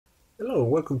Hello,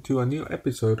 welcome to a new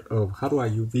episode of How Do I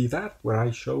UV That, where I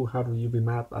show how to UV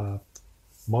map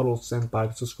models sent by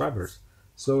the subscribers.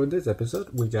 So in this episode,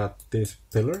 we got this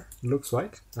pillar, looks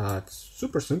like. It's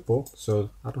super simple,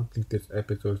 so I don't think this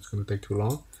episode is going to take too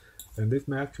long. And this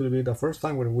may actually be the first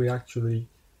time where we actually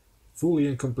fully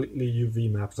and completely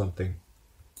UV map something.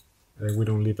 And we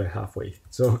don't leave it halfway.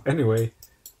 So anyway,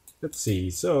 let's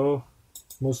see. So,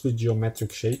 mostly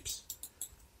geometric shapes.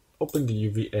 Open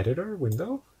the UV editor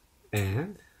window.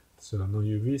 And so no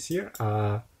UVs here.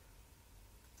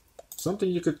 Something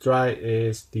you could try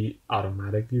is the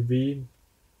automatic UV,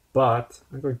 but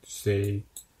I'm going to say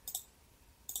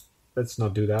let's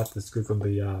not do that. Let's click on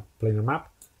the planar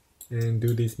map and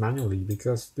do this manually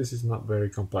because this is not very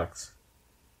complex.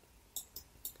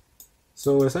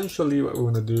 So essentially what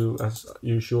we're going to do, as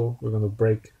usual, we're going to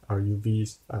break our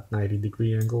UVs at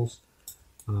 90-degree angles.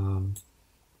 In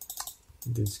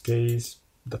this case,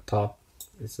 the top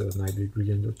it's a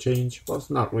 90-degree angle change. Well,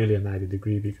 it's not really a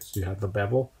 90-degree because you have the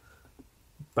bevel,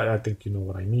 but I think you know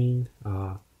what I mean.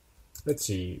 Let's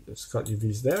see, let's cut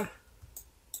UVs there.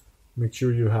 Make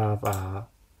sure you have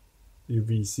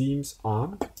UV seams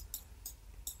on.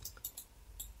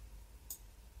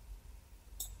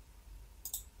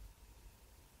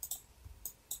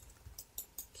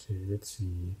 Okay, let's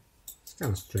see. It's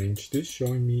kind of strange. This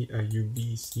showing me a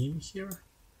UV seam here.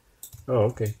 Oh,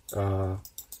 okay.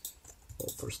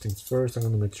 Well, first things first, I'm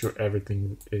going to make sure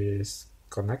everything is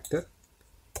connected.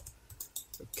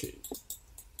 Okay,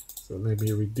 so maybe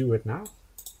redo it now.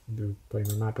 Do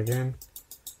planar map again.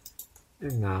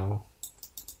 And now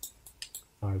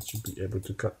I should be able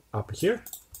to cut up here.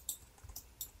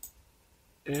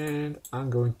 And I'm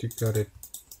going to cut it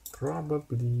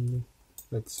probably,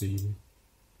 let's see,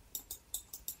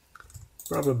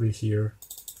 probably here.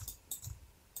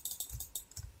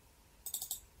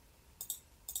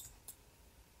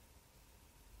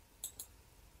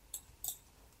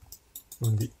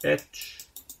 On the edge,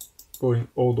 going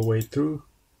all the way through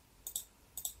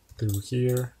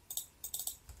here,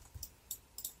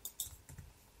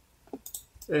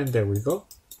 and there we go.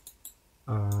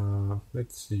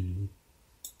 Let's see.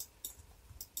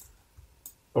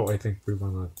 Oh, I think we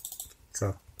wanna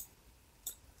cut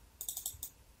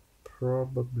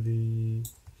probably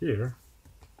here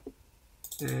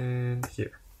and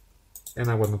here,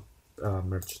 and I wanna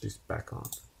merge this back on.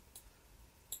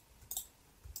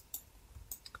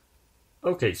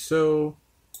 Okay, so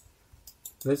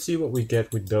let's see what we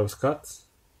get with those cuts.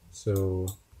 So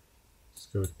let's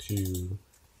go to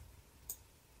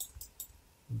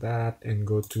that and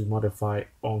go to modify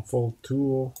unfold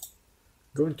tool.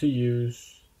 Going to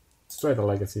use, let's try the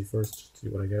legacy first, see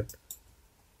what I get.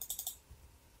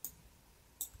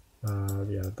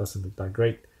 Yeah, it doesn't look that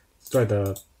great. Let's try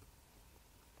the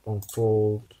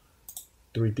unfold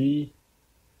 3D,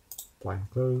 apply and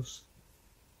close.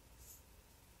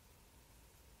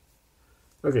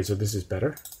 Okay, so this is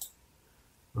better.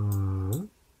 I'm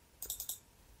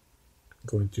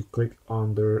going to click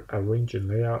under Arrange and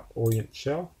Layout Orient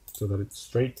Shell so that it's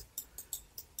straight.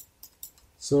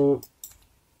 So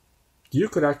you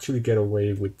could actually get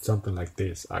away with something like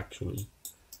this, actually,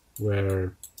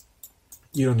 where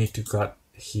you don't need to cut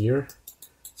here.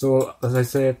 So as I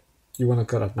said, you want to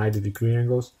cut at 90-degree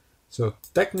angles. So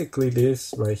technically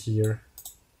this right here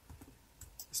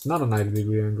is not a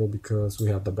 90-degree angle because we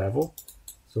have the bevel.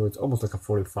 So it's almost like a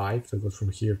 45, so it goes from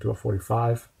here to a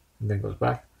 45 and then goes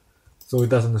back. So it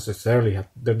doesn't necessarily have,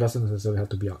 there doesn't necessarily have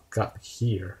to be a cut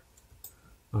here.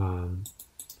 And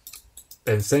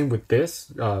same with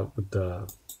this, with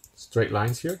the straight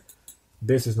lines here.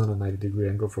 This is not a 90-degree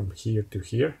angle from here to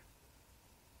here.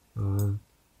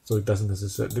 So it doesn't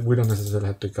necessarily, we don't necessarily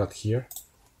have to cut here.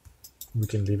 We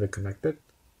can leave it connected.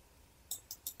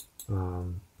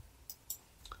 And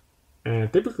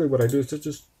typically what I do is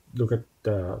just look at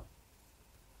the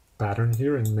pattern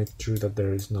here and make sure that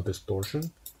there is no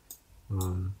distortion.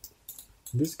 In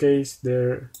this case,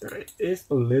 there is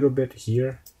a little bit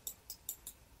here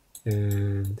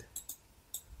and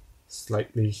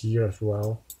slightly here as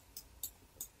well.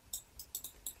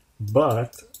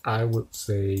 But I would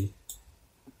say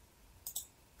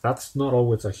that's not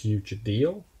always a huge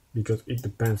deal because it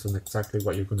depends on exactly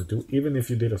what you're going to do. Even if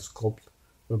you did a sculpt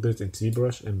of this in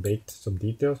ZBrush and baked some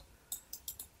details,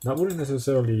 that wouldn't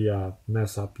necessarily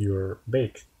mess up your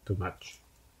bake too much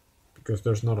because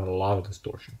there's not a lot of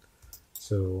distortion.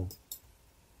 So,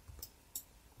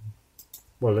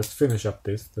 well, let's finish up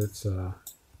this. Let's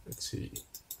see.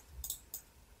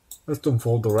 Let's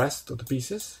unfold the rest of the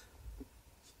pieces.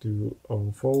 Let's do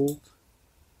unfold.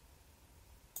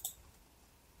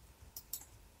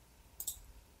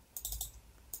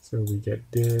 So we get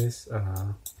this,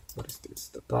 what is this,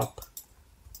 the top.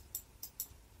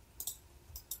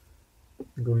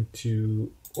 I'm going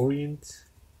to orient.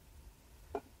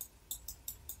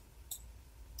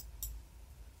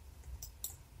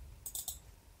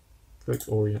 Click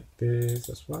orient this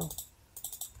as well.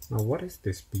 Now what is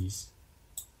this piece?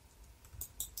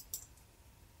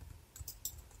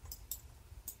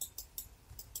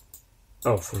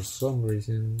 Oh, for some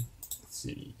reason, let's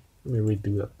see. Let me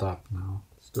redo the top now.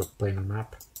 Let's do a planar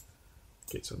map.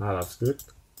 Okay, so now that's good.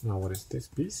 Now what is this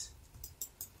piece?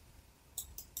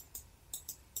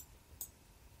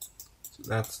 So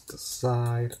that's the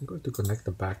side. I'm going to connect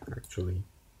the back actually.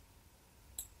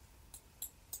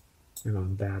 And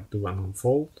on that, do an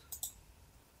unfold.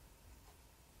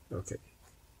 Okay.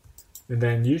 And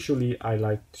then usually I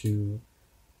like to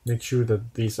make sure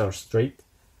that these are straight.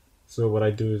 So what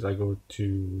I do is I go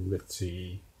to, let's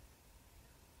see.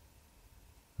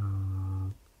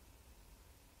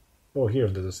 Oh, here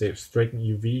under the Seif, straighten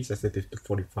UVs. I set it to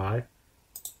 45.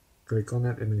 Click on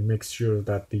it and it makes sure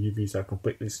that the UVs are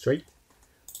completely straight.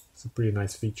 It's a pretty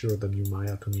nice feature of the new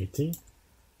Maya 2018.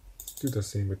 Let's do the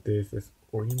same with this. Let's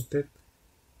orient it.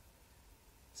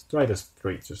 Let's try the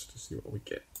straight just to see what we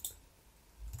get.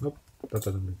 Nope, that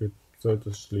doesn't look good. So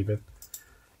just leave it.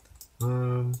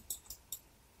 And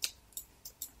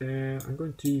I'm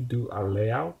going to do a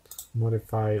layout,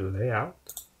 modify layout.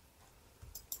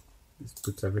 This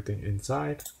puts everything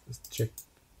inside. Let's check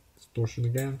distortion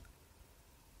again.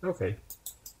 Okay,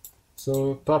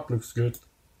 so top looks good.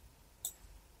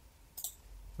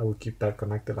 I will keep that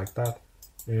connected like that.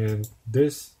 And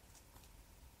this,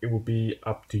 it will be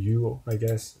up to you, I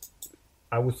guess.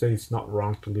 I would say it's not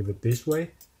wrong to leave it this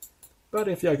way. But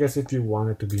if I guess if you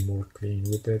wanted to be more clean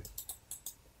with it,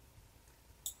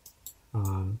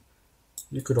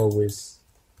 you could always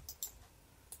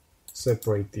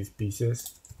separate these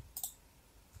pieces.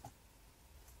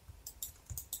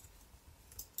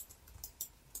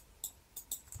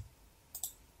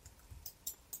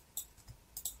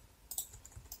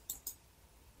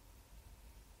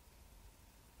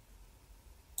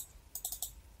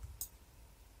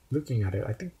 Looking at it,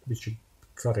 I think we should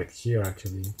cut it here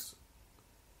actually.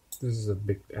 This is a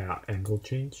big angle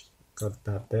change. Cut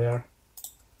that there.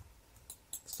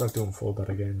 Start to unfold that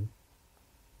again.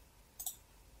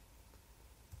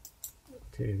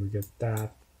 Okay, we get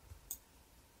that.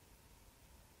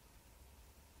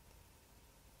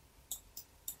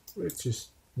 Which is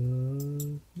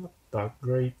not that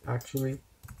great actually.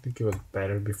 I think it was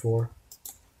better before.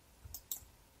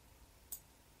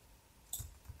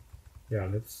 Yeah,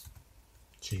 let's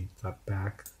change that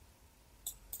back.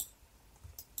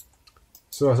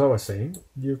 So as I was saying,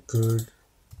 you could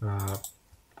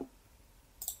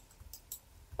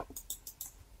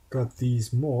cut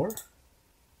these more.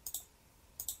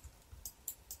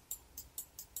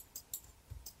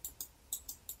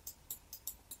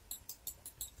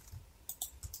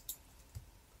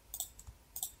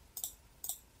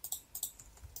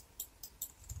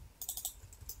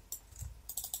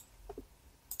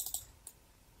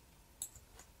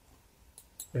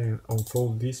 And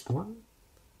unfold this one.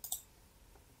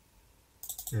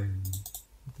 And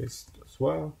this as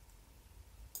well.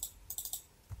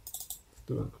 Let's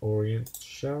do an orient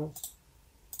shell.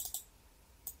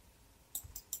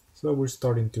 So we're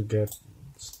starting to get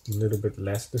a little bit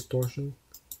less distortion.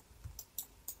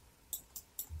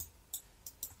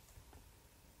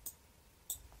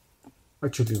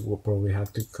 Actually, we'll probably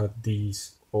have to cut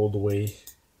these all the way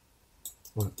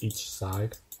on each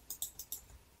side.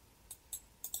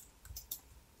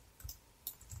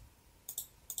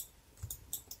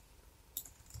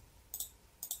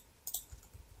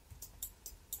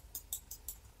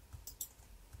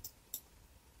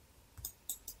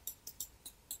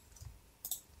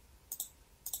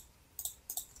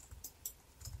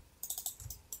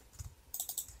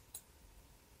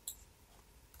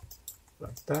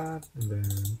 Like that, and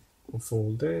then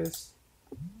unfold this,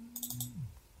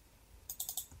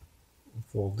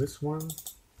 unfold this one,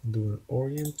 do an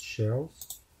orient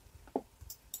shells. I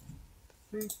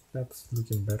think that's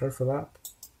looking better for that.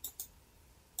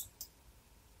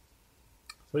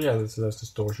 So yeah, this is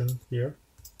distortion here.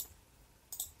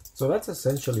 So that's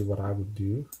essentially what I would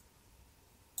do.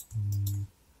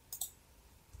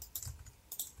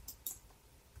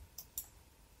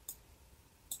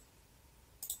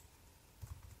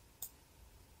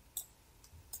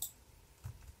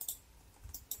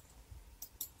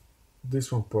 This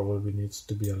one probably needs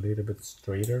to be a little bit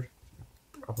straighter.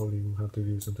 Probably will have to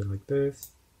do something like this.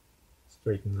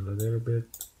 Straighten it a little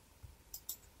bit.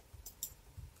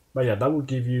 But yeah, that will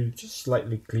give you just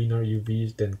slightly cleaner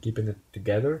UVs than keeping it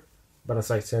together. but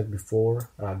as I said before,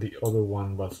 the other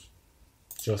one was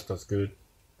just as good.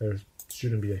 There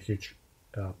shouldn't be a huge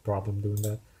problem doing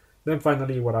that. Then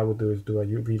finally, what I would do is do a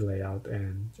UV layout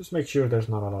and just make sure there's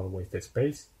not a lot of wasted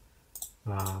space.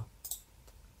 And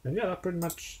yeah, that pretty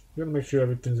much, you're gonna make sure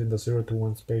everything's in the 0 to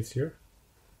 1 space here.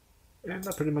 And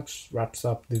that pretty much wraps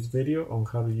up this video on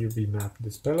how to UV map the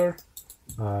speller.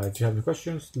 If you have any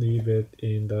questions, leave it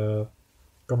in the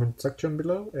comment section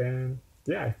below. And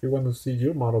yeah, if you want to see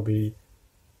your model be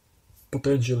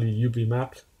potentially UV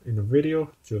mapped in a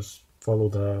video, just follow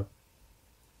the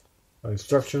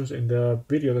instructions in the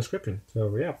video description.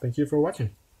 So yeah, thank you for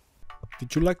watching.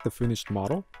 Did you like the finished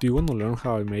model? Do you want to learn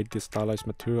how I made this stylized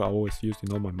material I always use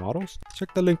in all my models?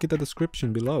 Check the link in the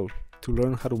description below to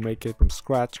learn how to make it from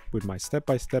scratch with my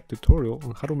step-by-step tutorial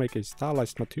on how to make a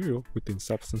stylized material within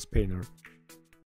Substance Painter.